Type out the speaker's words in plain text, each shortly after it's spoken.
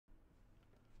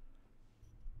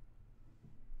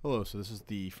Hello, so this is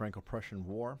the Franco-Prussian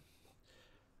War.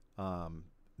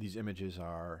 These images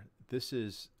are, this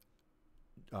is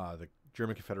the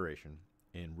German Confederation.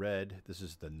 In red, this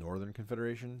is the Northern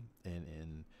Confederation, and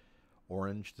in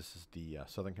orange, this is the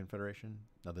Southern Confederation.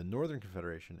 Now, the Northern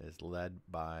Confederation is led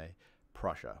by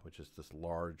Prussia, which is this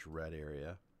large red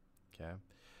area. Okay,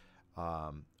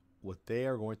 what they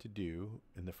are going to do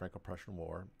in the Franco-Prussian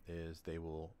War is they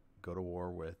will go to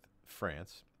war with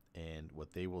France, and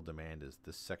what they will demand is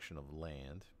this section of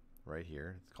land right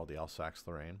here. It's called the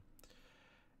Alsace-Lorraine,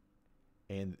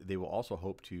 and they will also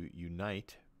hope to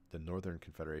unite the Northern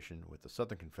Confederation with the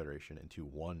Southern Confederation into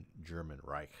one German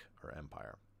Reich or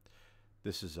empire.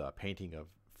 This is a painting of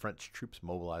French troops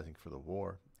mobilizing for the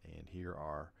war, and here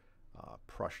are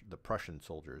the Prussian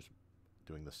soldiers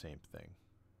doing the same thing.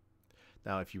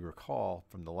 Now, if you recall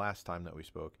from the last time that we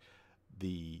spoke,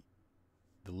 the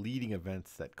the leading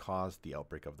events that caused the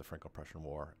outbreak of the Franco-Prussian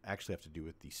War actually have to do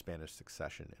with the Spanish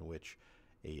succession, in which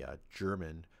a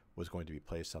German was going to be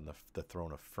placed on the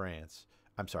throne of France.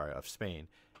 I'm sorry, of Spain,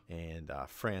 and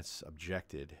France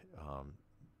objected.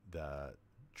 The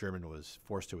German was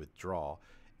forced to withdraw,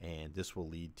 and this will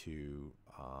lead to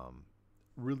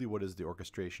really what is the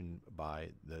orchestration by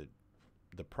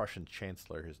the Prussian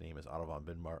chancellor. His name is Otto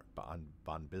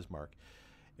von Bismarck,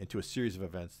 into a series of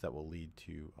events that will lead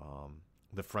to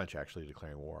the French actually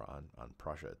declaring war on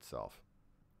Prussia itself.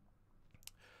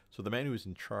 So the man who is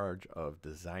in charge of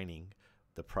designing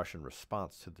the Prussian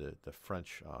response to the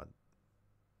French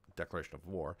declaration of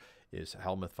war is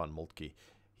Helmuth von Moltke.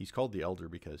 He's called the Elder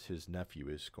because his nephew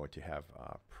is going to have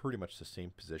pretty much the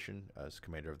same position as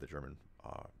commander of the German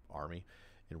army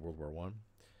in World War One.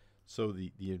 So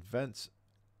the events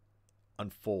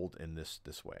unfold in this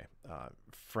way.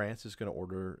 France is going to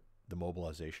order the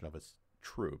mobilization of its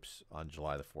troops on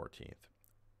July the 14th.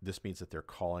 This means that they're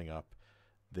calling up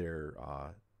their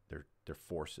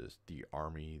forces, the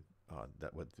army,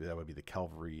 that would be the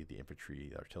cavalry, the infantry,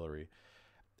 the artillery,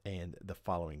 and the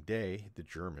following day, the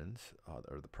Germans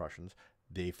or the Prussians,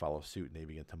 they follow suit and they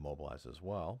begin to mobilize as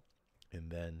well. And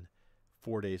then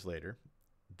 4 days later,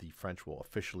 the French will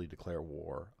officially declare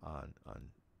war on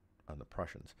the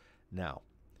Prussians. Now,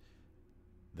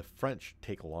 the French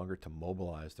take longer to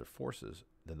mobilize their forces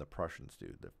than the Prussians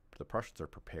do. The Prussians are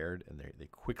prepared, and they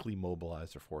quickly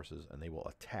mobilize their forces, and they will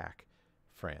attack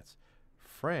France.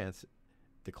 France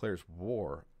declares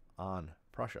war on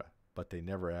Prussia, but they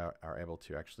never are able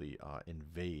to actually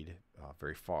invade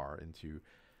very far into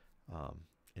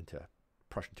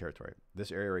Prussian territory.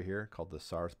 This area right here, called the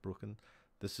Saarbrücken,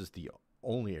 this is the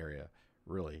only area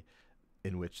really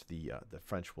in which the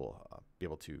French will be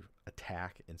able to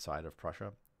attack inside of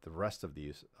Prussia. The rest of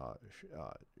these,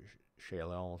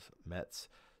 Chalons, Metz,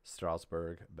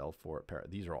 Strasbourg, Belfort, Paris,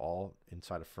 these are all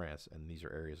inside of France, and these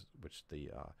are areas which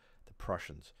the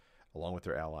Prussians, along with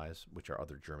their allies, which are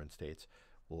other German states,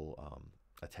 will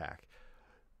attack.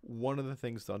 One of the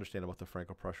things to understand about the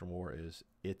Franco-Prussian War is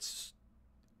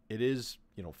it is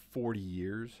 40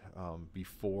 years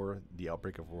before the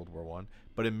outbreak of World War One,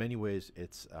 but in many ways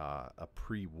it's a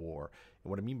pre-war.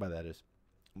 And what I mean by that is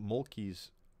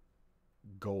Moltke's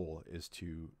goal is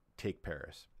to take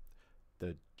Paris.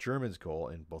 The Germans' goal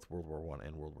in both World War One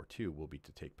and World War Two will be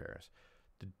to take Paris.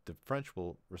 The French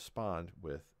will respond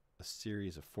with a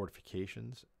series of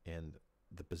fortifications and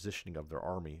the positioning of their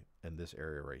army in this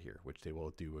area right here, which they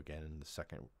will do again in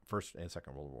the First and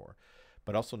Second World War.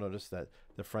 But also notice that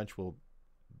the French will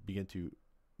begin to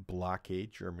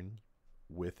blockade Germany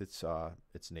with its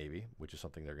navy, which is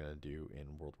something they're going to do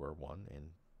in World War One, and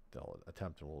they'll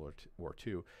attempt in World War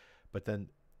Two. But then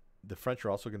the French are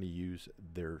also going to use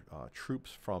their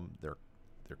troops from their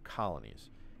colonies,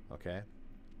 okay?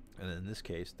 And in this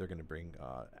case, they're going to bring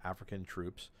African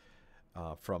troops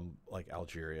from like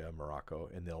Algeria, Morocco,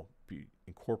 and they'll be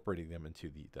incorporating them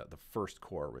into the First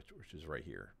Corps, which is right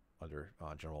here under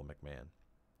General McMahon.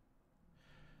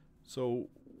 So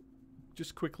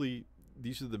just quickly,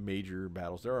 these are the major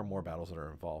battles. There are more battles that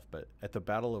are involved, but at the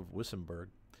Battle of Wissembourg,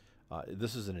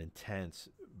 this is an intense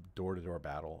door-to-door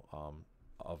battle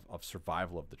of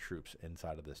survival of the troops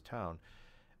inside of this town,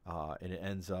 and it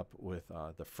ends up with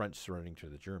the French surrendering to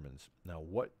the Germans. Now,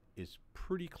 what is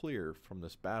pretty clear from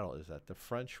this battle is that the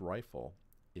French rifle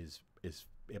is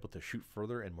able to shoot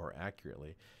further and more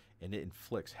accurately, and it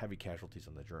inflicts heavy casualties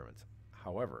on the Germans.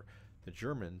 However, the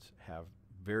Germans have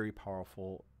very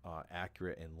powerful,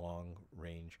 accurate, and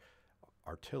long-range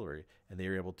artillery, and they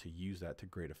are able to use that to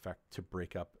great effect to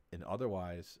break up an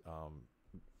otherwise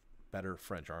better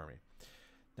French army.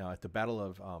 Now, at the Battle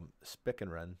of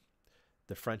Spickenren,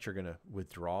 the French are going to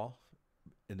withdraw,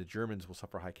 and the Germans will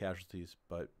suffer high casualties,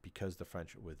 but because the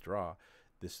French withdraw,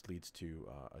 this leads to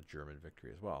a German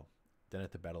victory as well. Then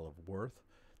at the Battle of Worth,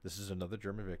 this is another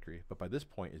German victory, but by this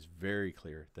point it's very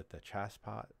clear that the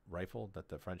Chassepot rifle that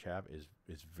the French have is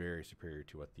very superior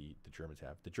to what the Germans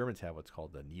have. The Germans have what's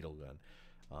called the needle gun.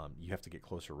 You have to get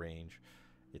closer range.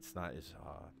 It's not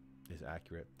as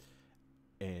accurate.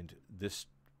 And this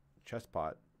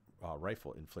Chassepot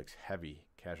rifle inflicts heavy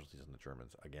casualties on the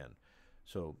Germans again.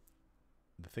 So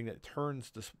the thing that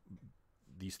turns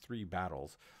these three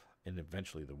battles and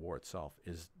eventually the war itself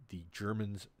is the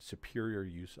Germans' superior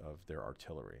use of their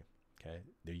artillery. Okay,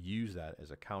 they use that as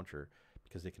a counter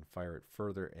because they can fire it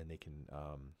further and they can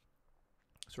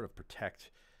sort of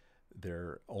protect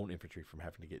their own infantry from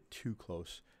having to get too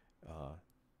close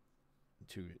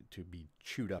to be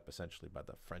chewed up essentially by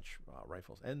the French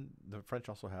rifles. And the French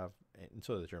also have, and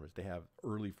so do the Germans, they have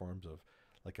early forms of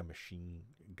like a machine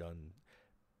gun,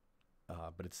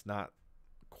 but it's not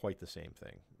quite the same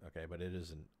thing. Okay, but it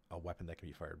is a weapon that can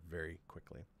be fired very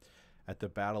quickly. At the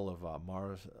Battle of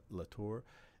Mars-la-Tour,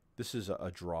 this is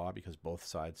a draw because both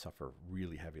sides suffer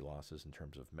really heavy losses in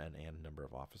terms of men and number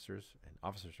of officers, and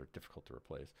officers are difficult to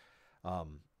replace.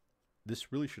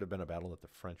 This really should have been a battle that the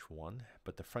French won,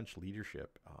 but the French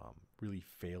leadership really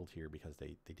failed here because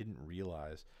they didn't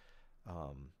realize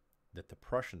that the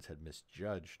Prussians had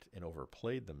misjudged and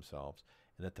overplayed themselves,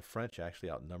 and that the French actually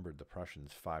outnumbered the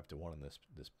Prussians 5-1 on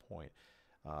this point.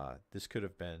 This could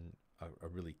have been a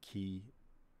really key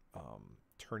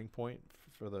turning point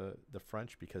for the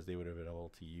French, because they would have been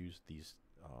able to use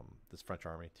this French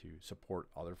army to support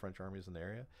other French armies in the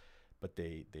area, but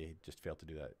they just failed to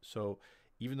do that. So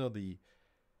even though the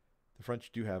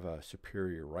French do have a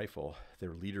superior rifle,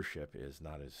 their leadership is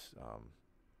not as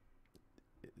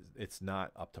it's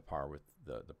not up to par with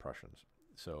the Prussians.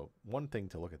 So one thing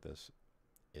to look at this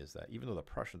is that even though the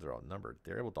Prussians are outnumbered,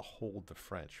 they're able to hold the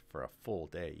French for a full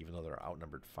day, even though they're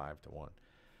outnumbered 5-1.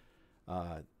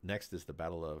 Next is the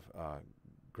Battle of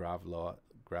Gravelotte.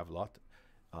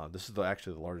 This is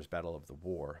actually the largest battle of the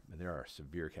war, and there are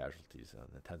severe casualties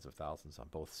in the tens of thousands on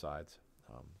both sides.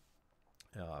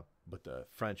 But the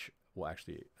French will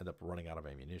actually end up running out of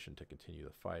ammunition to continue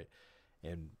the fight,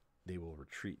 and they will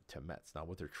retreat to Metz. Now,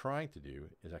 what they're trying to do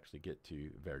is actually get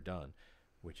to Verdun,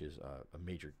 which is a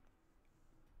major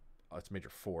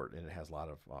fort, and it has a lot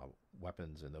of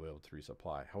weapons, and they'll be able to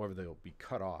resupply. However, they will be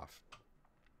cut off,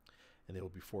 and they will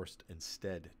be forced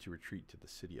instead to retreat to the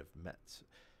city of Metz.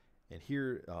 And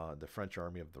here, the French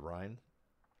army of the Rhine,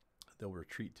 they'll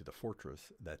retreat to the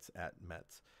fortress that's at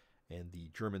Metz, and the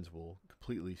Germans will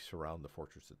completely surround the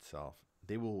fortress itself.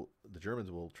 The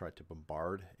Germans will try to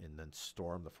bombard and then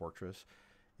storm the fortress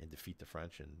and defeat the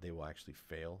French, and they will actually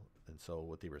fail. And so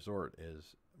what they resort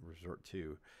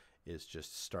to is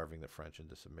just starving the French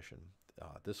into submission.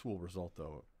 This will result,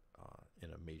 though,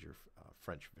 in a major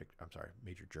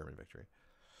major German victory.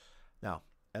 Now,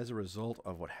 as a result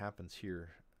of what happens here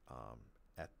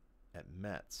at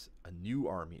Metz, a new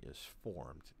army is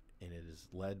formed, and it is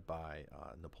led by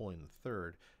Napoleon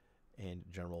III and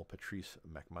General Patrice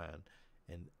MacMahon.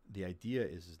 And the idea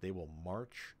is they will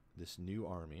march this new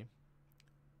army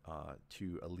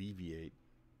to alleviate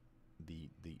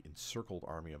the encircled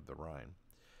army of the Rhine.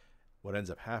 What ends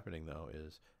up happening, though,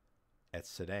 is at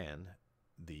Sedan,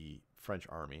 the French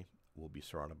army will be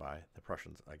surrounded by the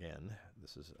Prussians again.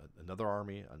 This is another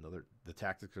army, the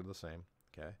tactics are the same,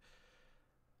 okay?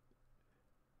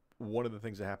 One of the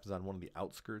things that happens on one of the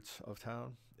outskirts of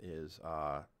town is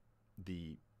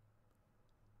the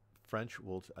French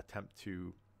will attempt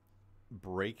to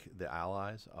break the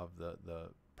allies of the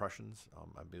Prussians.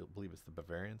 I believe it's the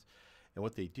Bavarians. And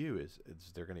what they do is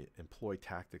they're going to employ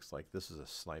tactics like this is a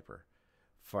sniper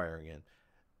firing in.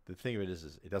 The thing of it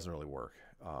is it doesn't really work.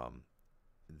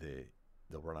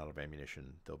 They'll run out of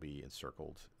ammunition. They'll be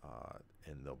encircled,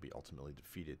 and they'll be ultimately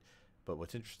defeated. But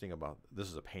what's interesting about this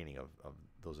is a painting of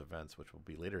those events, which will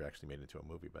be later actually made into a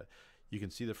movie. But you can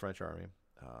see the French army.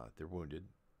 They're wounded.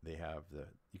 They have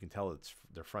you can tell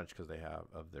they're French because they have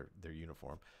of their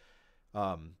uniform.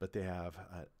 But they have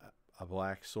a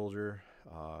black soldier.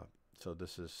 So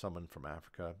this is someone from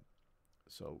Africa.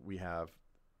 So we have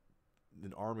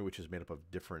an army which is made up of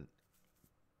different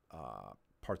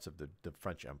parts of the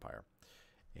French Empire,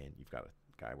 and you've got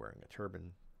a guy wearing a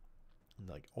turban.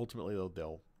 Like ultimately,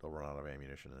 they'll run out of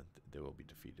ammunition and they will be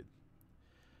defeated.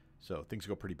 So things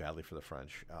go pretty badly for the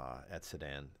French at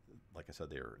Sedan. Like I said,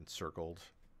 they are encircled,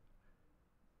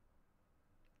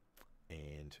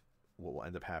 and what will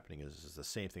end up happening is the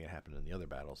same thing that happened in the other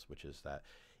battles, which is that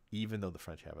even though the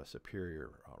French have a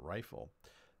superior rifle,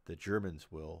 the Germans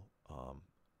will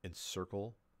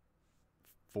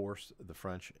force the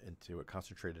French into a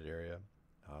concentrated area,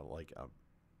 like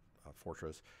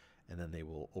fortress, and then they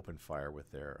will open fire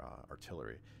with their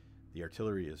artillery. The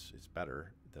artillery is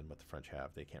better than what the French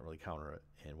have. They can't really counter it.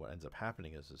 And what ends up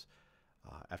happening is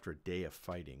after a day of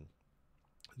fighting,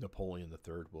 Napoleon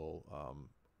III will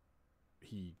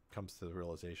he comes to the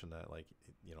realization that, like,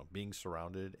 being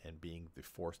surrounded and being the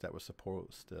force that was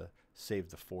supposed to save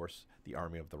the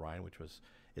army of the Rhine, which was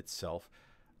itself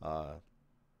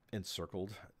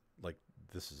encircled, like,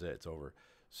 this is it, it's over.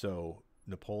 So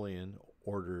Napoleon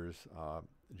orders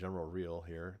General Riel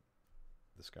here,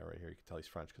 this guy right here, you can tell he's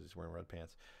French because he's wearing red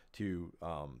pants, to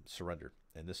surrender.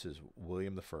 And this is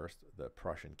William I, the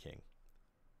Prussian king.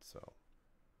 So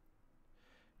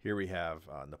here we have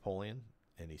Napoleon,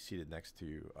 and he's seated next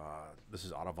to, this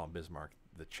is Otto von Bismarck,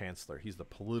 the chancellor. He's the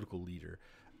political leader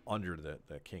under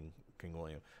the King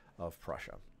William of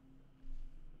Prussia.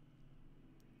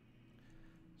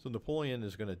 So Napoleon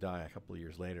is going to die a couple of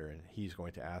years later, and he's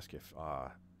going to ask if,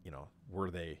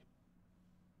 were they,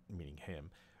 meaning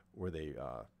him, were they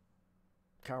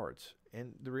cowards?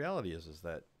 And the reality is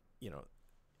that,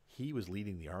 he was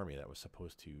leading the army that was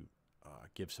supposed to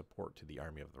give support to the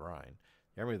army of the Rhine.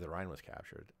 The army of the Rhine was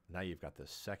captured. Now you've got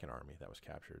this second army that was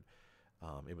captured.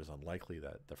 It was unlikely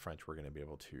that the French were going to be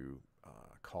able to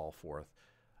call forth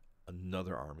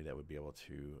another army that would be able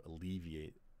to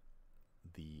alleviate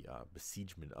the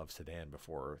besiegement of Sedan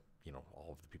before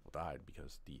all of the people died,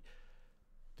 because the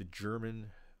German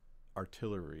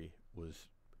artillery was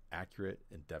accurate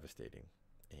and devastating,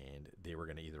 and they were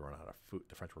going to either run out of food.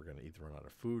 The French were going to either run out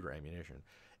of food or ammunition.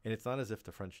 And it's not as if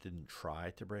the French didn't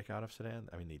try to break out of Sedan.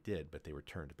 I mean, they did, but they were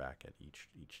turned back at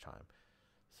each time.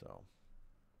 So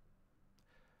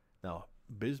now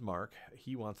Bismarck,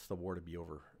 he wants the war to be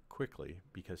over quickly,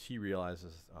 because he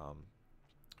realizes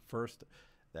first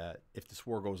that if this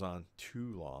war goes on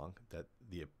too long, that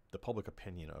the public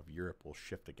opinion of Europe will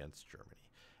shift against Germany,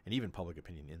 and even public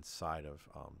opinion inside of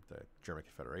the German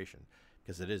Confederation,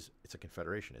 because it's a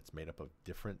confederation. It's made up of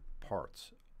different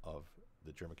parts of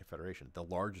the German Confederation. The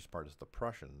largest part is the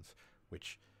Prussians,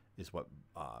 which is what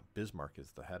Bismarck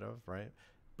is the head of, right?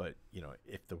 But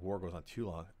if the war goes on too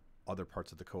long, other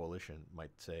parts of the coalition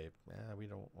might say, we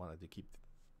don't want to keep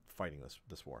fighting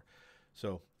this war.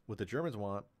 So what the Germans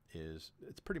want is,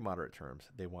 it's pretty moderate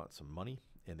terms. They want some money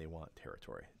and they want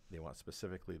territory. They want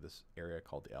specifically this area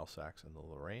called the Alsace and the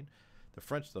Lorraine. The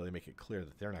French, though, they make it clear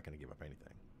that they're not going to give up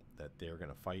anything, that they're going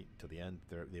to fight to the end.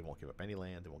 They won't give up any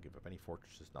land. They won't give up any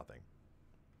fortresses, nothing.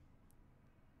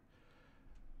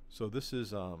 So this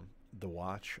is The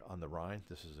Watch on the Rhine.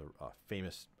 This is a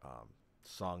famous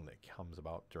song that comes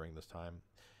about during this time.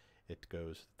 It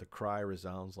goes, "The cry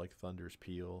resounds like thunder's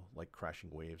peal, like crashing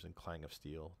waves and clang of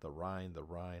steel. The Rhine,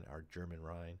 our German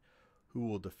Rhine, who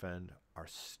will defend our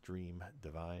stream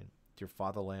divine? Dear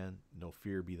fatherland, no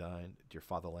fear be thine. Dear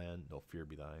fatherland, no fear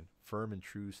be thine. Firm and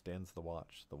true stands the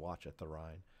watch at the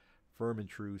Rhine. Firm and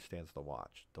true stands the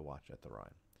watch at the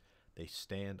Rhine. They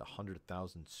stand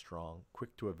 100,000 strong,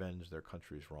 quick to avenge their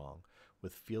country's wrong.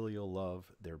 With filial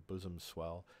love their bosoms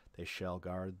swell, they shall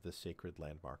guard the sacred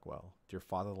landmark well. Dear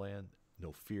fatherland,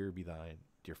 no fear be thine.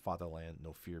 Dear fatherland,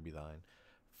 no fear be thine.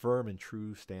 Firm and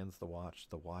true stands the watch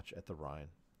at the Rhine.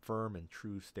 Firm and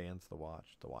true stands the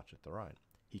watch at the Rhine.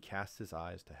 He casts his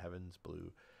eyes to heaven's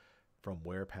blue, from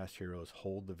where past heroes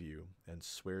hold the view, and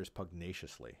swears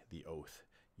pugnaciously the oath.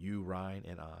 You, Rhine,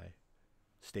 and I,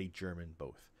 stay German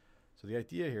both." So the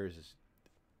idea here is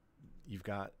you've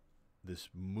got this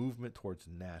movement towards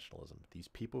nationalism. These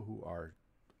people who are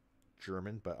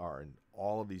German but are in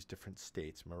all of these different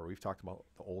states. Remember, we've talked about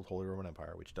the old Holy Roman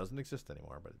Empire, which doesn't exist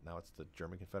anymore, but now it's the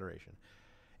German Confederation.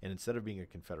 And instead of being a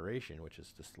confederation, which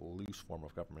is this loose form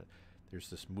of government, there's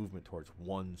this movement towards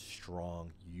one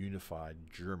strong, unified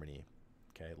Germany,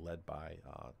 okay, led by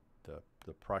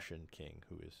the Prussian king,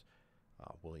 who is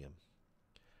William.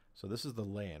 So this is the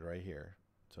land right here.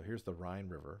 So here's the Rhine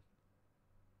River,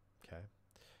 okay?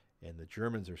 And the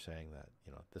Germans are saying that,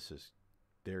 this is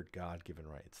their God-given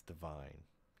right. It's divine,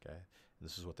 okay? And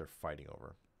this is what they're fighting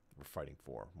over. We're fighting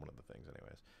for, one of the things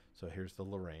anyways. So here's the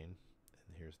Lorraine,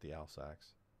 and here's the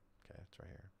Alsace. Okay, it's right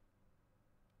here.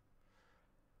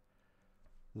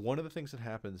 One of the things that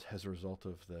happens as a result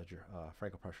of the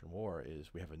Franco-Prussian War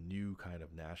is we have a new kind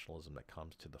of nationalism that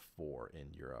comes to the fore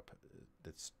in Europe.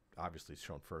 That's obviously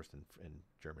shown first in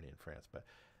Germany and France, but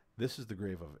this is the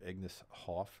grave of Ignace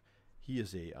Hoff. He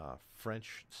is a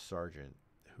French sergeant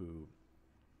who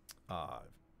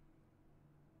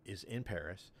is in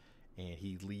Paris, and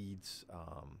he leads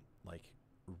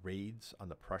raids on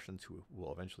the Prussians, who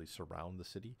will eventually surround the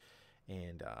city,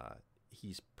 and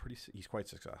he's quite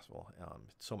successful.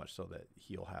 So much so that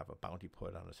he'll have a bounty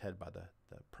put on his head by the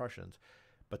Prussians,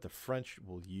 But the French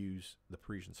will use, the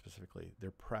Parisians specifically,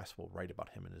 their press will write about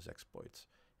him and his exploits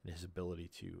and his ability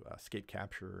to escape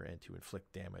capture and to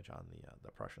inflict damage on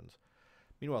the Prussians.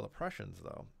 Meanwhile, the Prussians,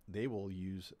 though, they will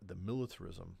use the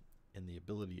militarism and the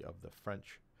ability of the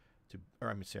French to, or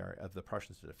I mean, sorry, of the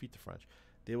Prussians to defeat the French.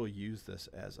 They will use this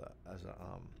as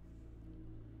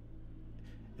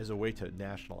a way to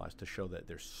nationalize, to show that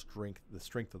their strength, the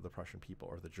strength of the Prussian people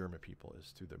or the German people, is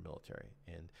through their military,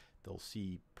 and they'll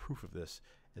see proof of this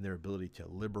in their ability to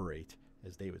liberate,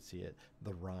 as they would see it,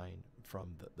 the Rhine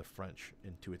from the French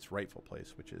into its rightful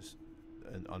place, which is,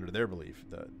 and under their belief,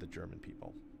 the German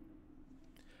people.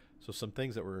 So some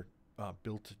things that were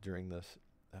built during this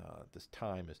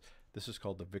time is, this is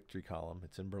called the Victory Column.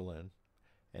 It's in Berlin,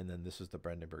 and then this is the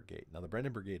Brandenburg Gate. Now the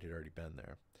Brandenburg Gate had already been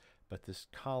there, but this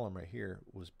column right here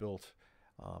was built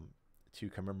to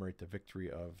commemorate the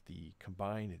victory of the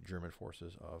combined German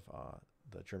forces of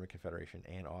the German Confederation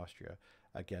and Austria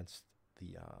against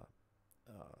the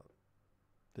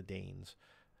Danes.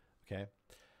 Okay,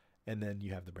 and then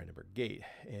you have the Brandenburg Gate,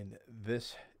 and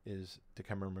this is to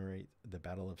commemorate the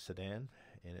Battle of Sedan.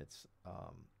 And it's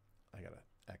I gotta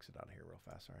exit out of here real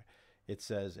fast. Sorry. It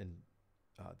says in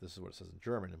this is what it says in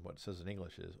German, and what it says in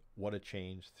English is, "What a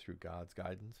change through God's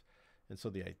guidance." And so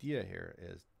the idea here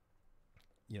is,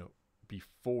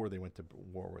 before they went to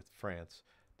war with France,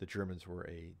 the Germans were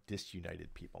a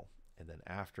disunited people. And then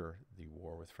after the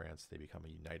war with France, they become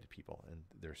a united people. And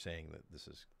they're saying that this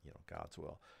is, God's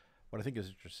will. What I think is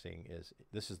interesting is,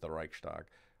 this is the Reichstag,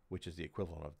 which is the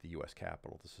equivalent of the U.S.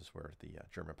 Capitol. This is where the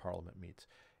German parliament meets.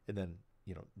 And then,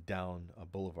 down a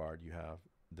boulevard, you have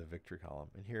the Victory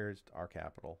Column. And here's our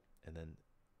Capitol. And then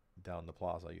down the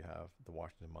plaza, you have the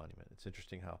Washington Monument. It's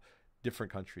interesting how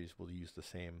different countries will use the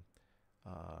same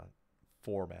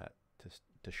format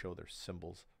to show their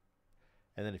symbols.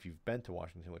 And then if you've been to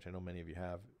Washington, which I know many of you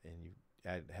have, and you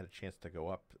had a chance to go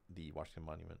up the Washington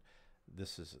Monument,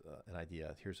 this is an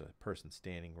idea. Here's a person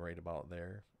standing right about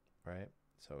there, right?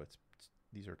 So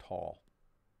these are tall.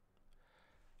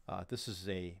 This is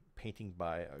a painting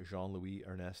by Jean-Louis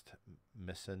Ernest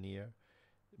Messonnier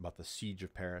about the siege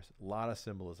of Paris. A lot of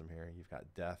symbolism here. You've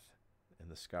got death in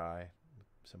the sky,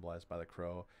 symbolized by the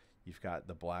crow. You've got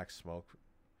the black smoke,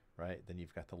 right? Then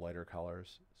you've got the lighter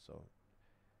colors. So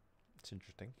it's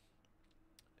interesting.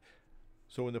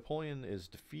 So when Napoleon is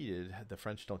defeated, the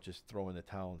French don't just throw in the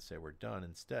towel and say we're done.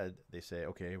 Instead, they say,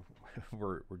 okay,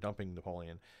 we're dumping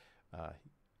Napoleon.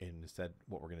 And instead,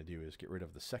 what we're going to do is get rid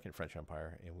of the Second French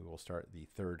Empire, and we will start the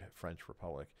Third French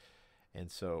Republic. And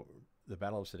so the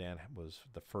Battle of Sedan was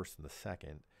the first and the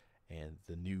second, and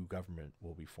the new government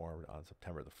will be formed on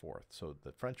September the 4th. So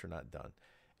the French are not done,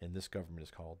 and this government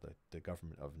is called the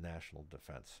Government of National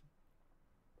Defense.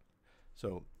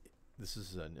 So this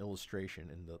is an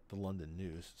illustration in the London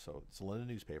News. So it's a London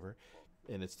newspaper,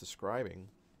 and it's describing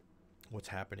what's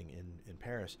happening in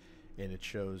Paris, and it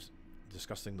shows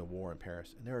discussing the war in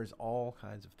Paris. And there is all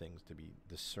kinds of things to be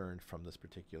discerned from this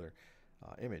particular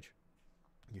image.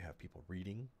 You have people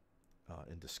reading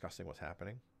and discussing what's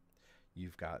happening.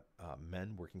 You've got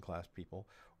men, working class people,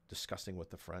 discussing with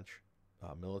the French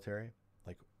military,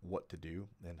 like what to do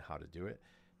and how to do it.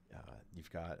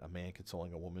 You've got a man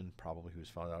consoling a woman, probably who's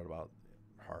found out about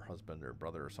her husband or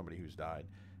brother or somebody who's died.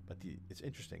 But it's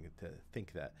interesting to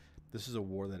think that this is a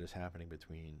war that is happening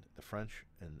between the French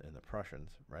and the Prussians,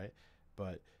 right?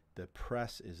 But the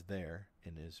press is there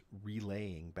and is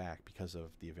relaying back, because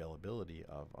of the availability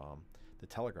of the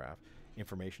telegraph,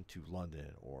 information to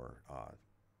London or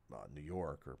New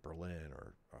York or Berlin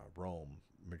or Rome,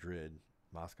 Madrid,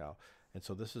 Moscow. And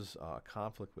so this is a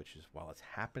conflict which is, while it's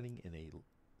happening in a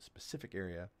specific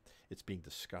area, it's being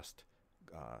discussed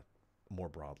more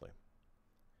broadly.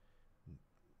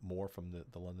 More from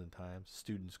the London Times,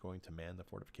 students going to man the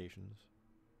fortifications.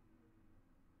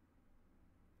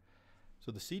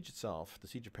 So the siege itself, the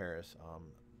siege of Paris,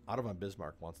 Otto von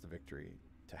Bismarck wants the victory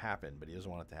to happen, but he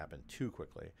doesn't want it to happen too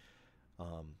quickly.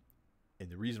 And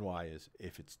the reason why is,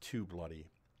 if it's too bloody,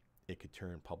 it could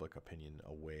turn public opinion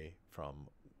away from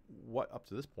what up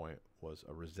to this point was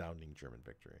a resounding German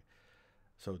victory.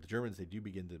 So the Germans, they do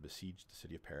begin to besiege the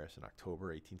city of Paris in October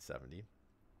 1870.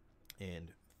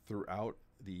 And throughout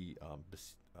the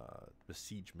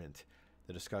besiegement,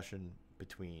 the discussion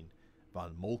between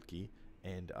von Moltke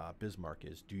and Bismarck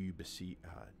is, do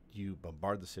you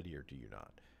bombard the city or do you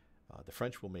not? The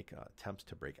French will make attempts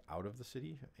to break out of the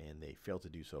city, and they fail to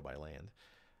do so by land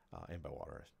and by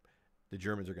water. The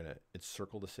Germans are going to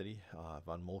encircle the city.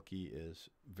 Von Moltke is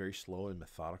very slow and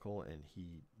methodical, and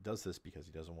he does this because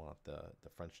he doesn't want the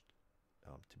French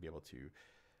to be able to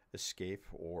escape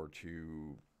or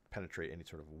to penetrate any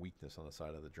sort of weakness on the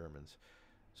side of the Germans.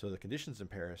 So the conditions in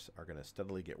Paris are going to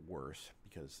steadily get worse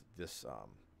because this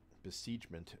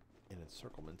besiegement and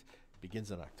encirclement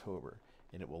begins in October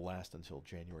and it will last until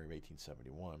January of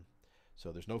 1871.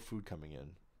 So there's no food coming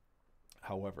in.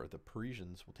 However, the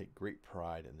Parisians will take great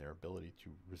pride in their ability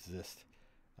to resist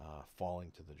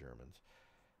falling to the Germans.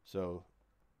 So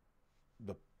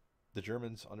the the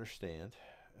Germans understand,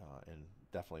 and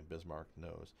definitely Bismarck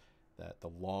knows, that the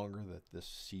longer that this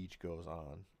siege goes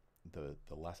on, the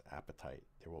less appetite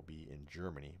there will be in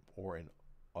Germany or in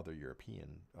other European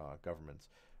governments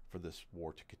for this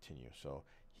war to continue. So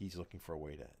he's looking for a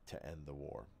way to end the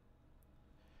war.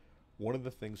 One of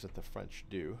the things that the French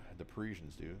do, the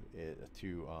Parisians do,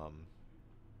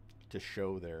 to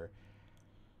show their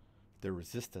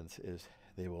resistance is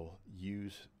they will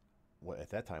use what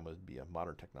at that time would be a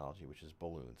modern technology, which is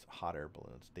balloons, hot air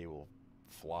balloons. They will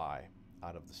fly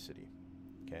out of the city.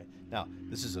 Okay. Now,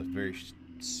 this is a very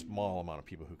small amount of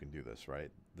people who can do this,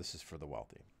 right? This is for the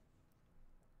wealthy.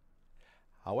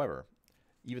 However,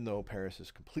 even though Paris is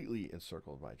completely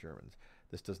encircled by Germans,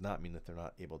 this does not mean that they're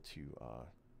not able to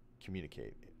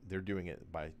communicate. They're doing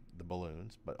it by the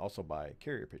balloons, but also by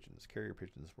carrier pigeons. Carrier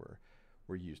pigeons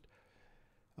were used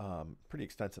pretty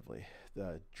extensively.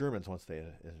 The Germans, once they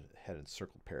had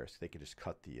encircled Paris, they could just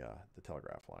cut the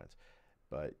telegraph lines.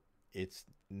 But it's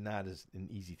not as an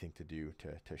easy thing to do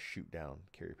to shoot down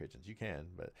carrier pigeons. You can,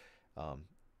 but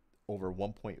over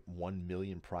 1.1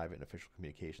 million private and official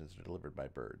communications are delivered by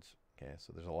birds. Okay,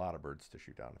 so there's a lot of birds to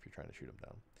shoot down if you're trying to shoot them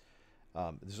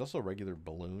down. There's also a regular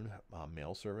balloon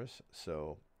mail service.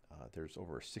 So there's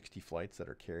over 60 flights that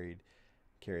are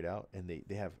carried out, and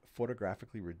they have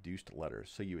photographically reduced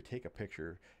letters. So you would take a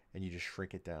picture and you just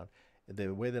shrink it down. And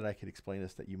the way that I could explain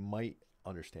this that you might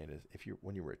understand is if you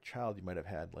when you were a child, you might have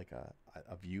had like a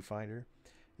viewfinder.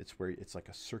 It's where it's like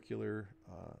a circular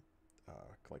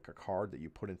like a card that you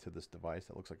put into this device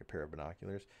that looks like a pair of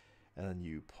binoculars, and then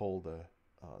you pull the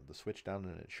switch down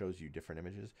and it shows you different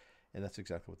images. And that's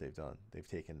exactly what they've done. They've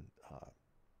taken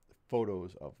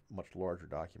photos of much larger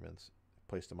documents,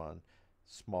 placed them on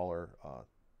smaller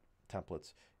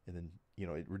templates, and then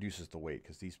it reduces the weight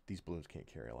because these balloons can't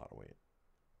carry a lot of weight.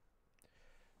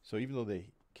 So even though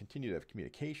they continue to have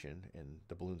communication and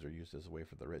the balloons are used as a way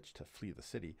for the rich to flee the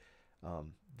city,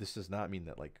 this does not mean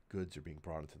that like goods are being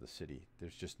brought into the city.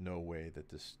 There's just no way that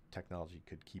this technology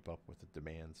could keep up with the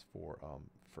demands for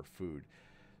food.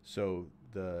 So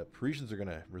the Parisians are going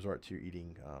to resort to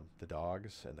eating the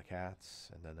dogs and the cats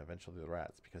and then eventually the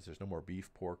rats because there's no more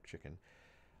beef, pork, chicken.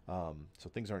 So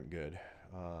things aren't good.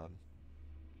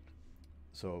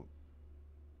 So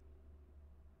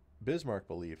Bismarck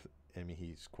believed,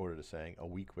 he's quoted as saying, "A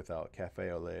week without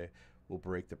café au lait will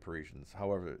break the Parisians."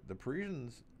 However, the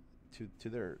Parisians, to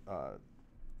their,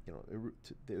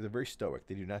 they're very stoic.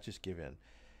 They do not just give in.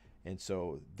 And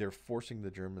so they're forcing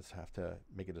the Germans to have to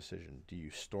make a decision. Do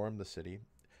you storm the city,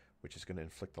 which is going to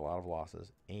inflict a lot of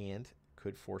losses and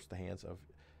could force the hands of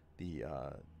the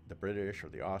British or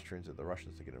the Austrians or the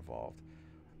Russians to get involved?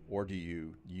 Or do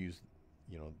you use,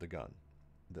 the gun,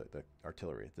 the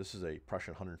artillery? This is a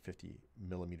Prussian 150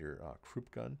 millimeter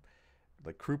Krupp gun.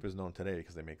 Like Krupp is known today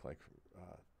because they make like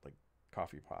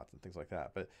coffee pots and things like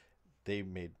that. But they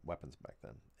made weapons back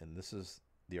then. And this is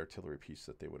the artillery piece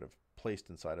that they would have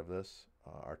placed inside of this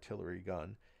artillery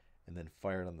gun and then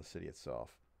fired on the city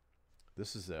itself.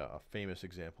 This is a famous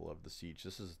example of the siege.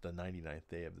 This is the 99th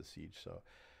day of the siege. So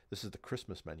this is the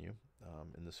Christmas menu,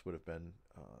 and this would have been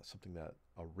something that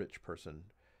a rich person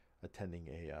attending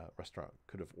a restaurant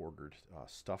could have ordered: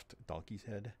 stuffed donkey's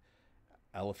head,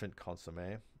 elephant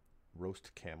consommé,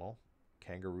 roast camel,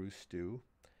 kangaroo stew,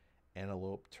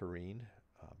 antelope terrine,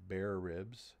 bear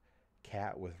ribs,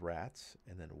 cat with rats,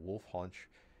 and then wolf haunch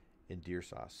in deer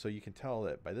sauce. So you can tell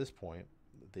that by this point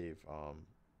they've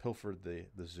pilfered the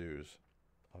zoos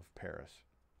of Paris.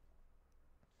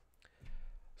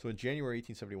 So in January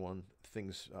 1871,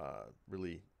 things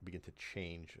really begin to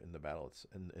change in the battle,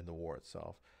 in the war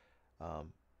itself.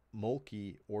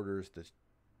 Moltke orders the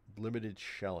limited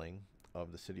shelling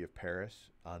of the city of Paris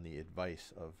on the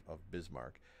advice of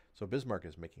Bismarck. So Bismarck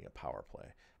is making a power play.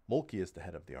 Moltke is the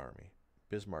head of the army.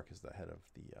 Bismarck is the head of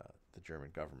the German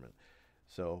government.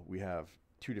 So we have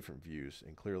two different views,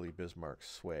 and clearly Bismarck's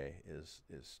sway is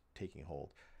taking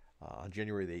hold. On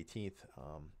January the 18th,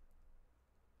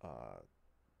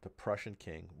 the Prussian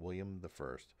king, William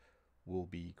I, will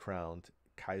be crowned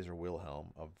Kaiser Wilhelm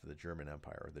of the German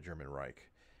Empire, or the German Reich.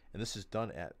 And this is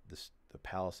done at the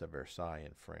Palace of Versailles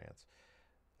in France.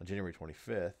 On January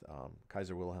 25th,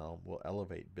 Kaiser Wilhelm will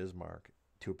elevate Bismarck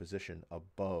to a position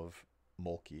above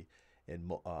Moltke, and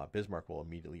Bismarck will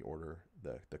immediately order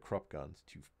the Krupp guns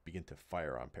to begin to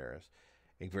fire on Paris.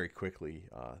 And very quickly,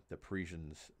 the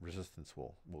Parisians' resistance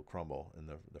will crumble, and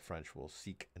the French will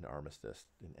seek an armistice,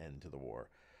 an end to the war.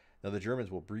 Now, the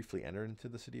Germans will briefly enter into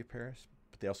the city of Paris,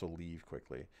 but they also leave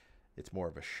quickly. It's more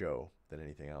of a show than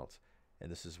anything else.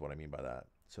 And this is what I mean by that.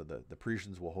 So the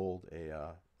Parisians will hold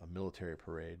a military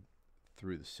parade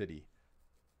through the city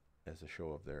as a show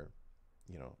of their,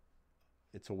 you know,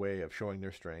 it's a way of showing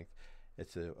their strength.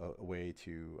 It's a way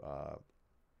to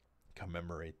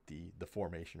commemorate the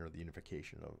formation or the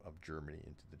unification of Germany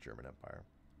into the German Empire.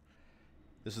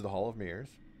 This is the Hall of Mirrors.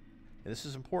 And this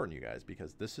is important, you guys,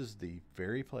 because this is the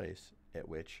very place at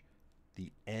which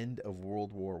the end of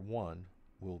World War One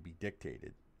will be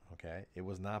dictated. Okay? It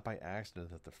was not by accident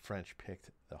that the French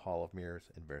picked the Hall of Mirrors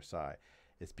in Versailles.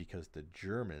 It's because the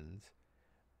Germans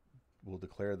will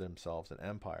declare themselves an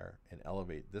empire and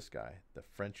elevate this guy, the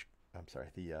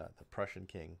Prussian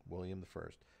king, William I,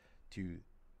 to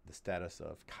the status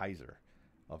of Kaiser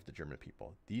of the German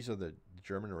people. These are the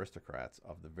German aristocrats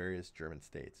of the various German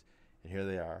states. And here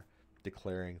they are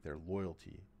declaring their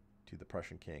loyalty to the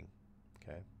Prussian king,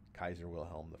 okay, Kaiser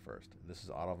Wilhelm I. And this is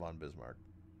Otto von Bismarck.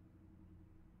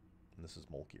 And this is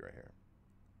Moltke right here.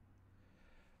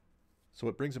 So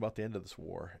what brings about the end of this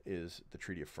war is the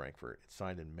Treaty of Frankfurt. It's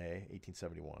signed in May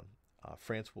 1871.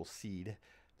 France will cede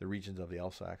the regions of the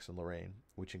Alsace and Lorraine,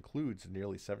 which includes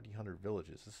nearly 1,700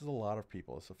 villages. This is a lot of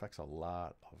people. This affects a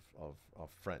lot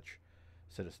of French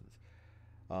citizens.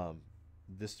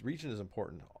 This region is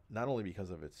important not only because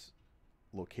of its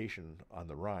location on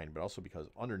the Rhine, but also because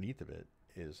underneath of it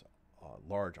is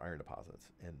large iron deposits.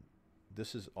 And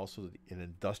this is also an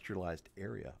industrialized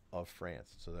area of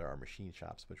France. So there are machine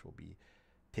shops which will be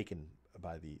taken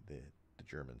by the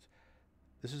Germans.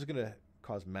 This is going to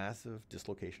cause massive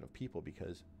dislocation of people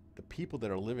because the people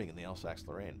that are living in the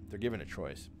Alsace-Lorraine, they're given a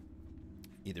choice.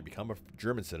 Either become a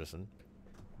German citizen,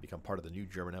 become part of the new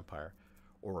German Empire,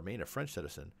 or remain a French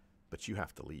citizen, but you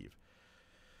have to leave.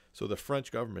 So the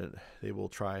French government, they will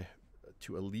try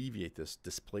to alleviate this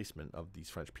displacement of these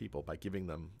French people by giving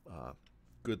them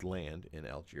good land in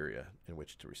Algeria in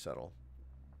which to resettle.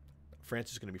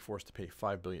 France is going to be forced to pay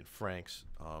 5 billion francs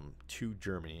to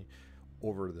Germany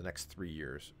over the next 3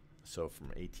 years. So from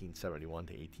 1871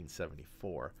 to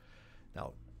 1874.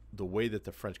 Now, the way that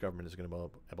the French government is going to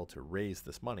be able to raise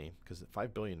this money, because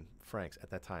 5 billion francs at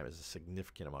that time is a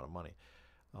significant amount of money,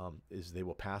 is they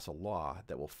will pass a law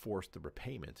that will force the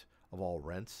repayment of all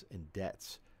rents and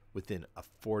debts within a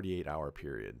 48-hour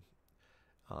period.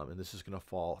 And this is going to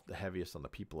fall the heaviest on the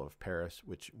people of Paris,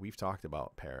 which we've talked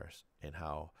about Paris and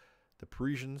how the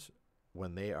Parisians,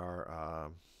 when they are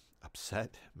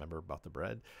upset, remember about the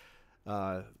bread,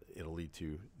 it'll lead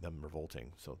to them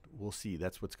revolting. So we'll see.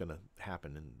 That's what's going to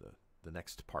happen in the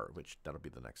next part, which that'll be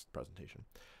the next presentation.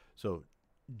 So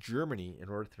Germany, in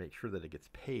order to make sure that it gets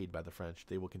paid by the French,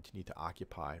 they will continue to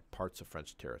occupy parts of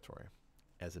French territory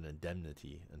as an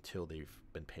indemnity until they've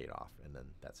been paid off, and then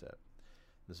that's it.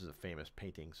 This is a famous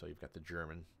painting. So you've got the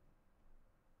German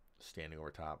standing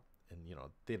over top, and you know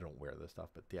they don't wear this stuff,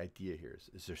 but the idea here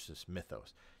is there's this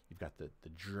mythos. You've got the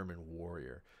German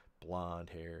warrior, blonde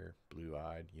hair,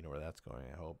 blue-eyed. You know where that's going,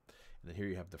 I hope. And then here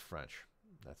you have the French.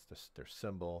 That's just their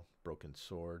symbol, broken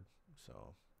sword.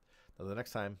 So now the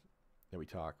next time that we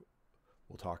talk,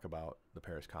 we'll talk about the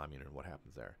Paris Commune and what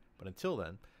happens there. But until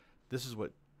then, this is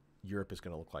what Europe is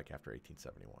going to look like after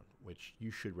 1871, which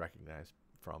you should recognize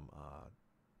from,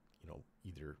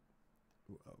 either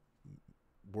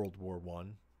World War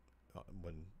One,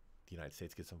 when the United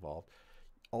States gets involved.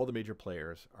 All the major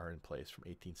players are in place from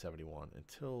 1871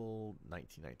 until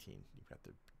 1919. You've got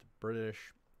the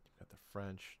British, you've got the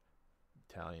French,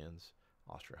 Italians,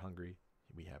 Austria-Hungary.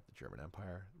 We have the German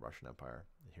Empire, the Russian Empire,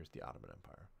 and here's the Ottoman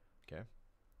Empire. Okay?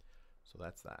 So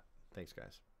that's that. Thanks,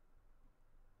 guys.